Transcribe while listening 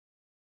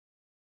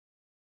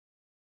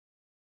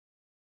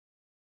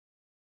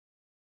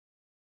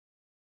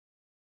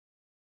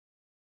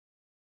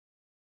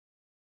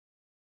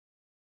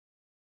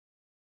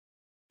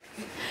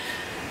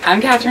I'm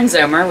Catherine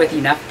Zomer with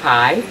Enough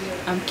Pie.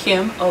 I'm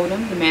Kim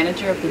Odom, the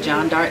manager of the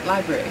John Dart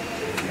Library.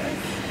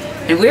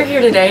 And we're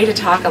here today to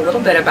talk a little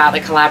bit about the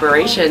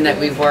collaboration that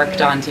we've worked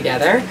on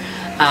together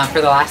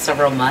for the last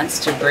several months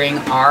to bring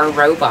our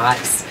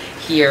robots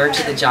here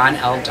to the John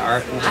L.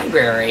 Dart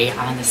Library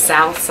on the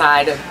south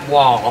side of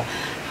Wall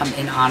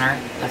in honor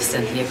of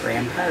Cynthia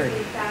Graham Hurd.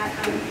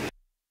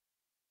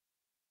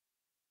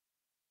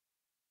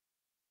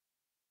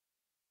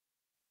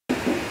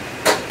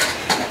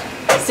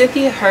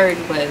 Cynthia Hurd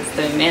was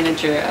the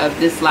manager of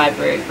this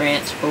library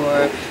branch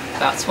for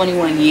about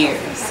 21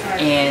 years,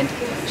 and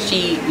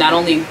she not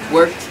only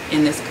worked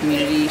in this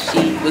community,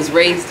 she was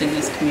raised in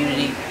this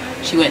community,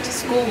 she went to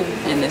school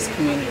in this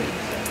community,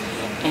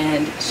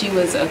 and she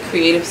was a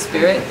creative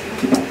spirit,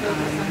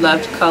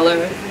 loved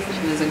color,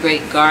 she was a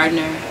great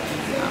gardener,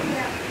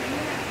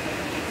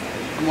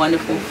 a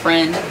wonderful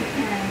friend,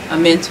 a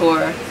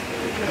mentor,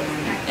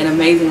 an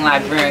amazing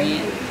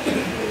librarian,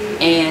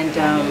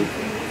 and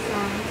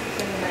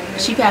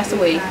she passed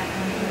away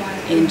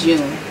in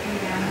June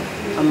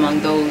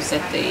among those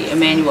at the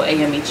Emmanuel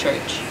AME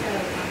Church.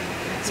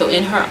 So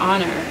in her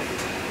honor,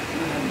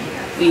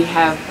 we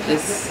have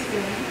this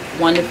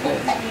wonderful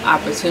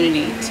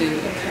opportunity to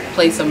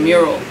place a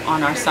mural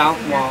on our south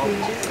wall,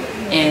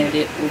 and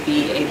it will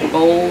be a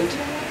bold,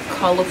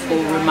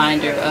 colorful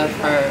reminder of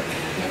her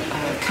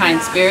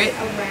kind spirit,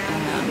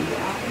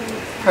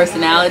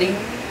 personality,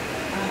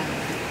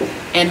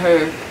 and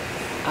her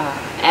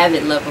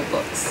avid love of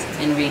books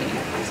and reading.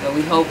 So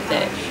we hope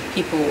that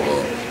people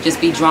will just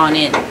be drawn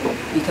in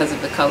because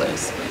of the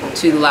colors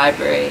to the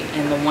library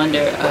and the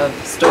wonder of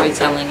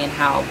storytelling and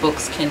how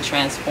books can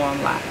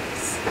transform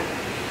lives.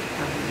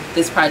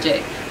 This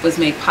project was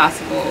made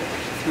possible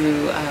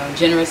through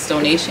generous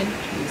donation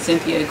from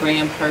Cynthia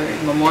Graham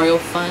Hurd Memorial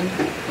Fund,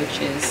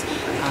 which is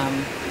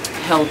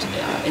held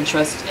in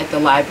trust at the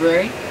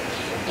library,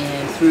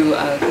 and through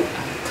a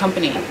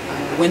company,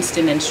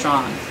 Winston &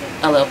 Strawn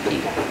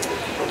LLP,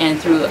 and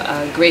through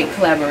a great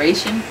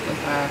collaboration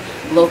with our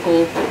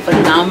local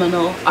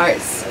phenomenal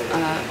arts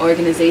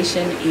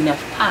organization,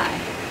 Enough Pie.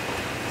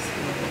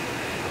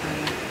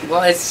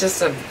 Well, it's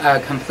just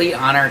a complete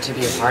honor to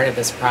be a part of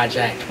this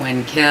project.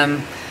 When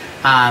Kim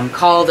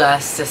called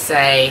us to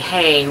say,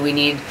 hey, we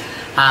need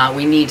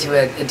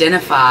to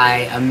identify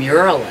a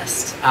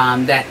muralist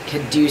that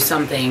could do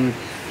something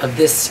of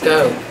this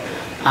scope,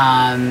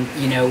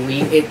 you know,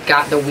 it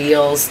got the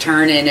wheels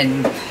turning,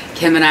 and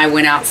Kim and I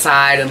went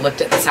outside and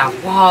looked at the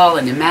south wall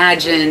and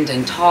imagined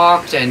and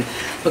talked and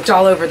looked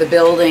all over the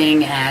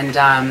building, and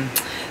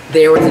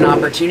there was an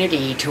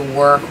opportunity to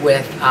work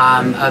with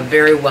a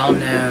very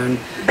well-known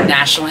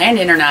national and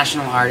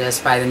international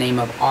artist by the name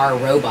of R.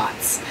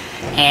 Robots.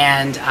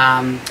 And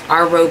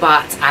R.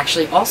 Robots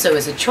actually also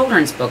is a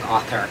children's book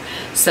author.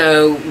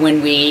 So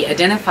when we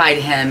identified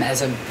him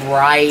as a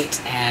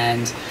bright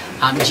and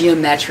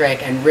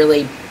geometric and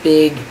really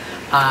big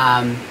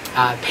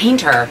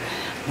painter,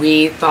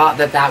 we thought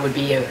that that would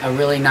be a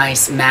really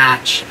nice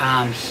match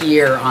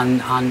here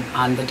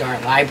on the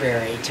Dart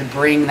Library to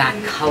bring that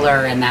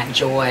color and that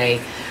joy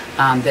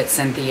that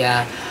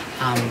Cynthia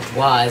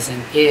was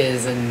and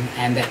is,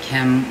 and that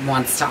Kim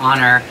wants to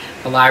honor,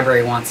 the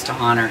library wants to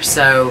honor.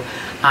 So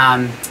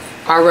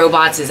our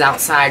Robots is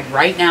outside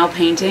right now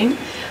painting.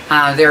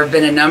 There have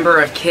been a number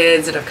of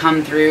kids that have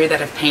come through that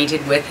have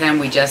painted with him.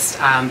 We just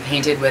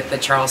painted with the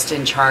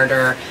Charleston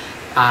Charter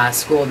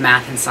School of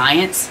Math and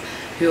Science,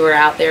 who are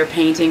out there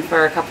painting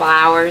for a couple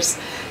hours.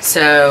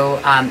 So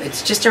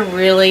it's just a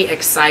really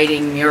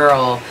exciting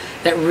mural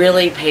that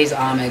really pays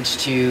homage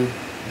to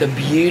the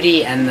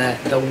beauty and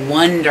the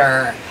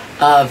wonder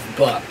of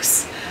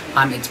books.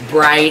 It's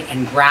bright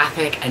and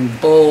graphic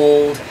and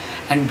bold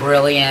and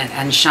brilliant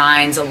and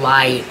shines a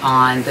light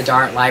on the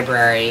Dart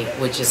Library,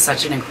 which is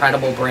such an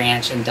incredible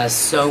branch and does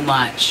so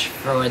much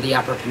for the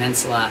Upper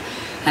Peninsula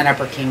and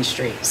Upper King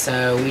Street.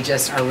 So we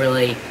just are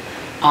really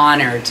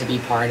honored to be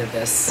part of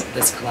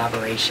this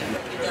collaboration.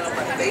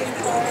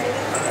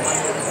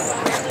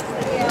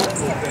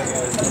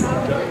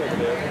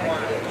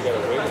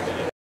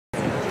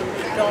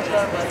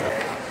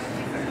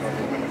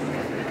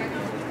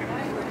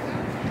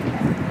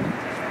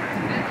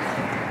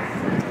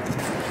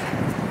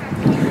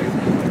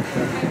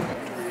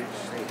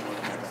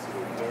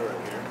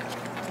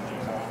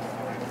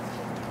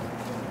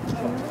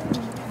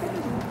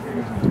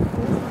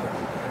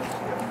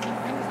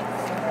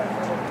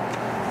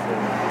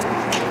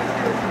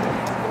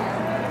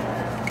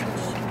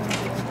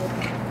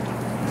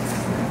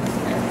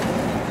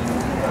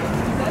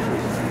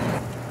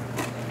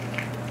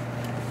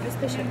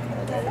 Bishop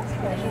called it.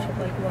 Yeah, he should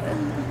like what?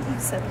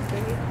 7th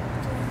grade.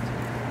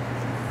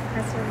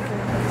 That's what we're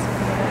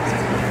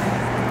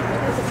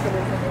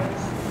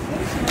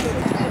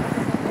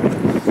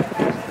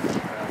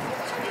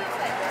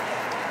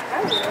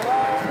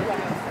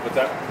What's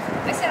that?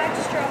 I said I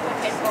just dropped my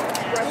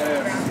headphones.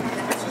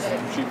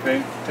 Sheet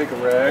paint, take a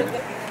rag.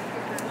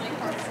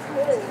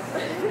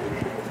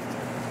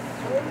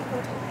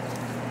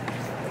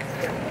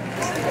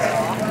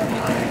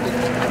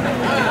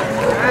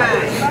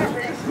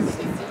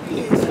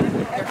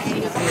 Up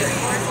here.